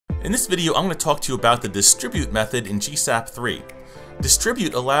In this video, I'm going to talk to you about the distribute method in GSAP 3.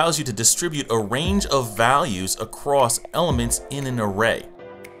 Distribute allows you to distribute a range of values across elements in an array.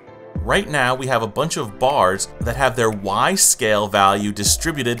 Right now, we have a bunch of bars that have their Y scale value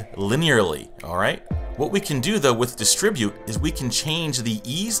distributed linearly, alright? What we can do though with distribute is we can change the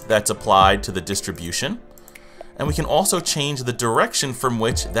ease that's applied to the distribution, and we can also change the direction from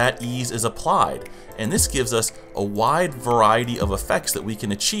which that ease is applied. And this gives us a wide variety of effects that we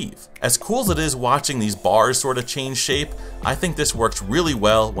can achieve. As cool as it is watching these bars sort of change shape, I think this works really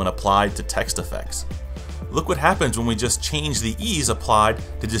well when applied to text effects. Look what happens when we just change the ease applied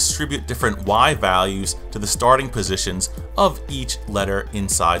to distribute different Y values to the starting positions of each letter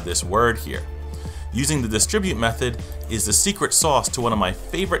inside this word here. Using the distribute method is the secret sauce to one of my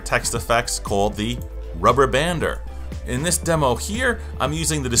favorite text effects called the rubber bander. In this demo here, I'm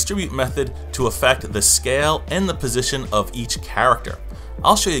using the distribute method to affect the scale and the position of each character.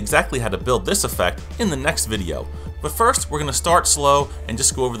 I'll show you exactly how to build this effect in the next video. But first, we're going to start slow and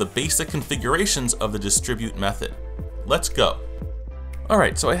just go over the basic configurations of the distribute method. Let's go.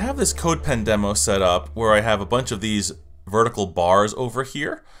 Alright, so I have this CodePen demo set up where I have a bunch of these vertical bars over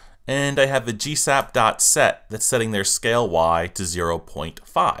here, and I have the GSAP.set that's setting their scale Y to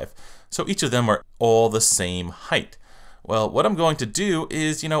 0.5. So each of them are all the same height. Well, what I'm going to do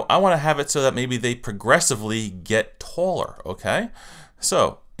is, I want to have it so that maybe they progressively get taller, okay?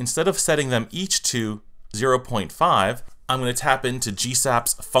 So instead of setting them each to 0.5, I'm going to tap into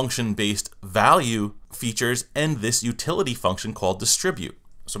GSAP's function-based value features and this utility function called distribute.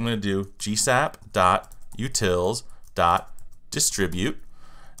 So I'm going to do gsap.utils.distribute.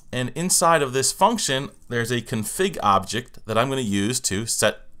 And inside of this function, there's a config object that I'm going to use to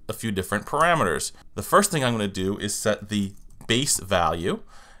set a few different parameters. The first thing I'm going to do is set the base value,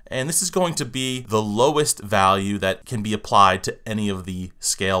 and this is going to be the lowest value that can be applied to any of the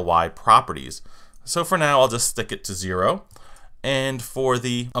scale Y properties. So for now, I'll just stick it to 0. And for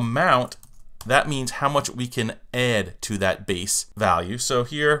the amount, that means how much we can add to that base value. So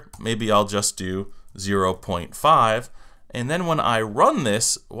here, maybe I'll just do 0.5. And then when I run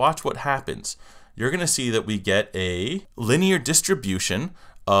this, watch what happens. You're going to see that we get a linear distribution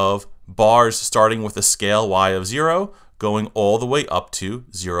of bars starting with a scale Y of 0 going all the way up to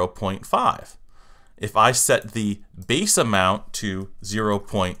 0.5. If I set the base amount to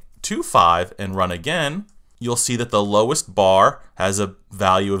 0.25 and run again, you'll see that the lowest bar has a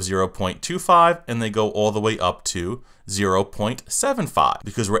value of 0.25 and they go all the way up to 0.75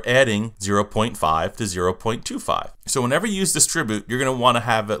 because we're adding 0.5 to 0.25. So whenever you use distribute, you're going to want to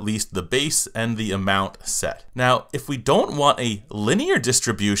have at least the base and the amount set. Now, if we don't want a linear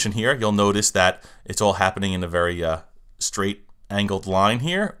distribution here, you'll notice that it's all happening in a very straight angled line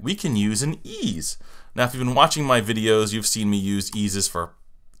here. We can use an ease. Now, if you've been watching my videos, you've seen me use eases for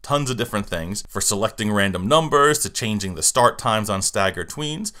tons of different things, for selecting random numbers to changing the start times on staggered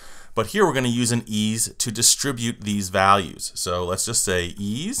tweens. But here we're going to use an ease to distribute these values. So let's just say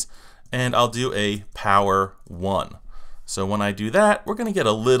ease, and I'll do a power 1. So when I do that, we're going to get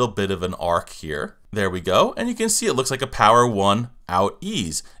a little bit of an arc here. There we go. And you can see it looks like a power 1 out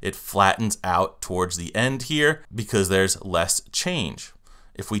ease. It flattens out towards the end here because there's less change.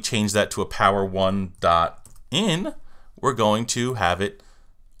 If we change that to a power 1 dot in, we're going to have it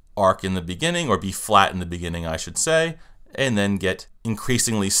arc in the beginning, or be flat in the beginning, I should say, and then get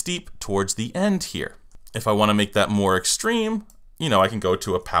increasingly steep towards the end here. If I want to make that more extreme, I can go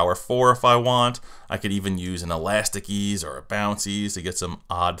to a power 4 if I want. I could even use an elastic ease or a bounce ease to get some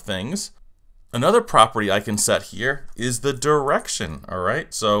odd things. Another property I can set here is the direction, all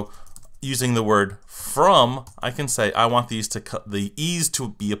right? So using the word from, I can say I want these to the ease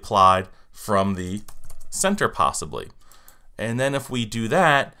to be applied from the center possibly. And then if we do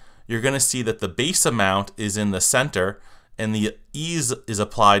that, you're going to see that the base amount is in the center and the ease is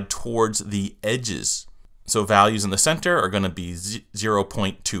applied towards the edges. So values in the center are going to be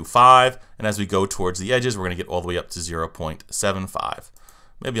 0.25, and as we go towards the edges, we're going to get all the way up to 0.75.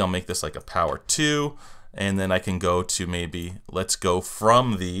 Maybe I'll make this like a power 2, and then I can go to maybe, let's go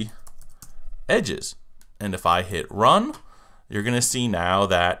from the edges. And if I hit run, you're going to see now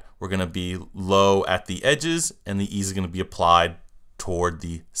that we're going to be low at the edges, and the ease is going to be applied toward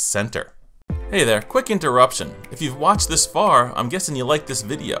the center. Hey there, quick interruption. If you've watched this far, I'm guessing you like this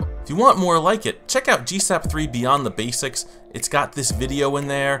video. If you want more like it, check out GSAP 3 Beyond the Basics. It's got this video in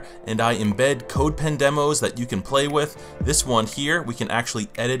there, and I embed CodePen demos that you can play with. This one here, we can actually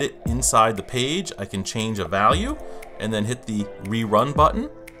edit it inside the page. I can change a value, and then hit the rerun button,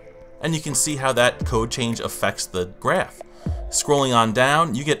 and you can see how that code change affects the graph. Scrolling on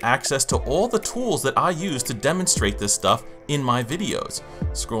down, you get access to all the tools that I use to demonstrate this stuff in my videos.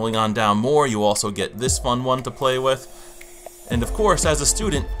 Scrolling on down more, you also get this fun one to play with. And of course, as a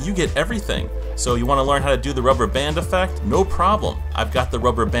student, you get everything. So you want to learn how to do the rubber band effect? No problem. I've got the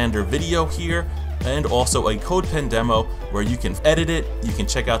rubber bander video here, and also a code pen demo where you can edit it, you can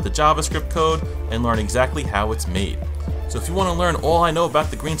check out the JavaScript code, and learn exactly how it's made. So if you want to learn all I know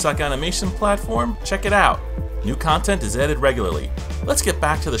about the GreenSock Animation Platform, check it out. New content is added regularly. Let's get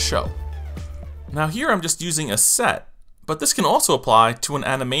back to the show. Now here I'm just using a set, but this can also apply to an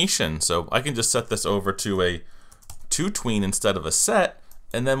animation. So I can just set this over to a tween instead of a set,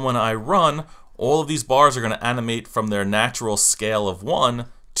 and then when I run, all of these bars are going to animate from their natural scale of 1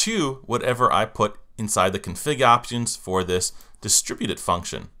 to whatever I put inside the config options for this distributed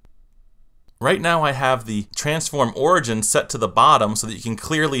function. Right now I have the transform origin set to the bottom so that you can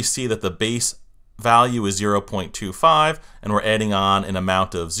clearly see that the base value is 0.25 and we're adding on an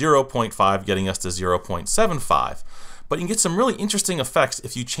amount of 0.5 getting us to 0.75. But you can get some really interesting effects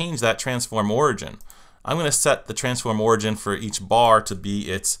if you change that transform origin. I'm going to set the transform origin for each bar to be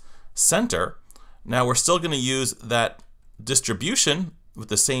its center. Now we're still going to use that distribution with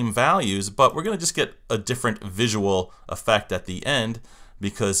the same values, but we're going to just get a different visual effect at the end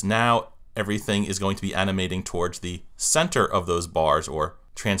because now everything is going to be animating towards the center of those bars or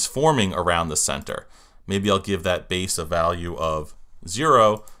transforming around the center. Maybe I'll give that base a value of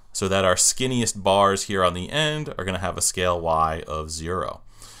 0 so that our skinniest bars here on the end are going to have a scale Y of 0.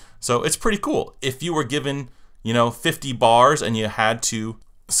 So it's pretty cool. If you were given, 50 bars and you had to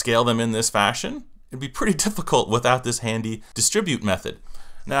scale them in this fashion, it'd be pretty difficult without this handy distribute method.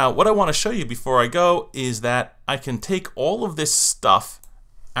 Now, what I want to show you before I go is that I can take all of this stuff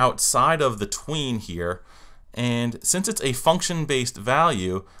outside of the tween here, and since it's a function-based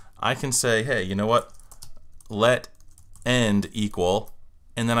value, I can say, hey, you know what? Let end equal,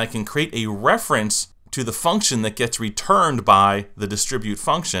 and then I can create a reference to the function that gets returned by the distribute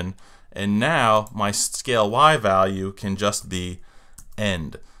function, and now my scale Y value can just be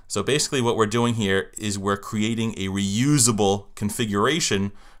end. So basically what we're doing here is we're creating a reusable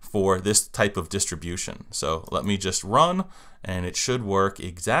configuration for this type of distribution. So let me just run, and it should work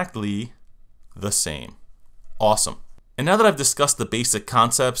exactly the same. Awesome. And now that I've discussed the basic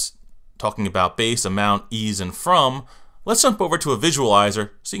concepts, talking about base, amount, ease, and from, let's jump over to a visualizer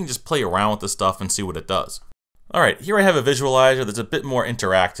so you can just play around with the stuff and see what it does. Alright, here I have a visualizer that's a bit more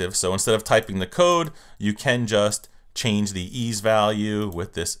interactive. So instead of typing the code, you can just change the ease value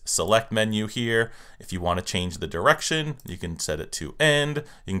with this select menu here. If you want to change the direction, you can set it to end,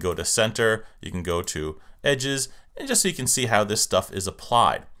 you can go to center, you can go to edges, and just so you can see how this stuff is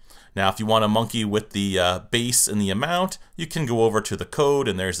applied. Now, if you want to monkey with the base and the amount, you can go over to the code,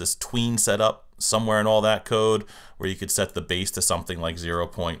 and there's this tween setup somewhere in all that code where you could set the base to something like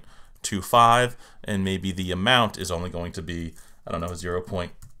 0.25, and maybe the amount is only going to be,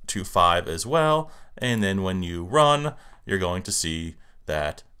 0.25 as well. And then when you run, you're going to see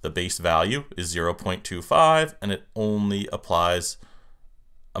that the base value is 0.25, and it only applies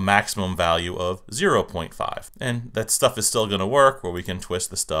a maximum value of 0.5. And that stuff is still going to work where we can twist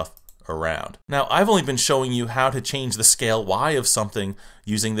the stuff around. Now, I've only been showing you how to change the scale Y of something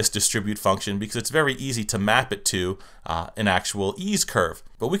using this distribute function because it's very easy to map it to an actual ease curve.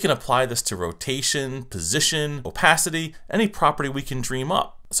 But we can apply this to rotation, position, opacity, any property we can dream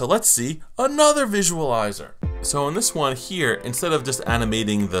up. So let's see another visualizer. So in this one here, instead of just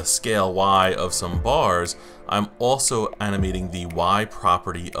animating the scale Y of some bars, I'm also animating the Y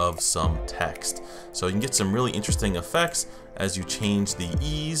property of some text. So you can get some really interesting effects as you change the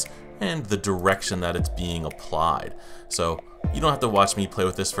ease and the direction that it's being applied. So you don't have to watch me play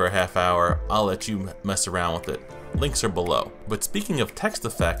with this for a half hour. I'll let you mess around with it. Links are below. But speaking of text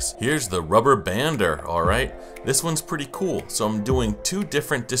effects, here's the rubber bander, alright? This one's pretty cool. So I'm doing two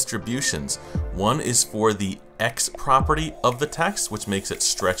different distributions. One is for the X property of the text, which makes it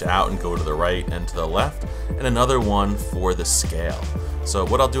stretch out and go to the right and to the left, and another one for the scale. So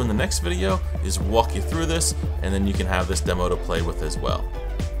what I'll do in the next video is walk you through this, and then you can have this demo to play with as well.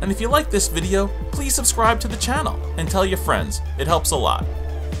 And if you like this video, please subscribe to the channel and tell your friends. It helps a lot.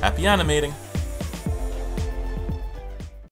 Happy animating!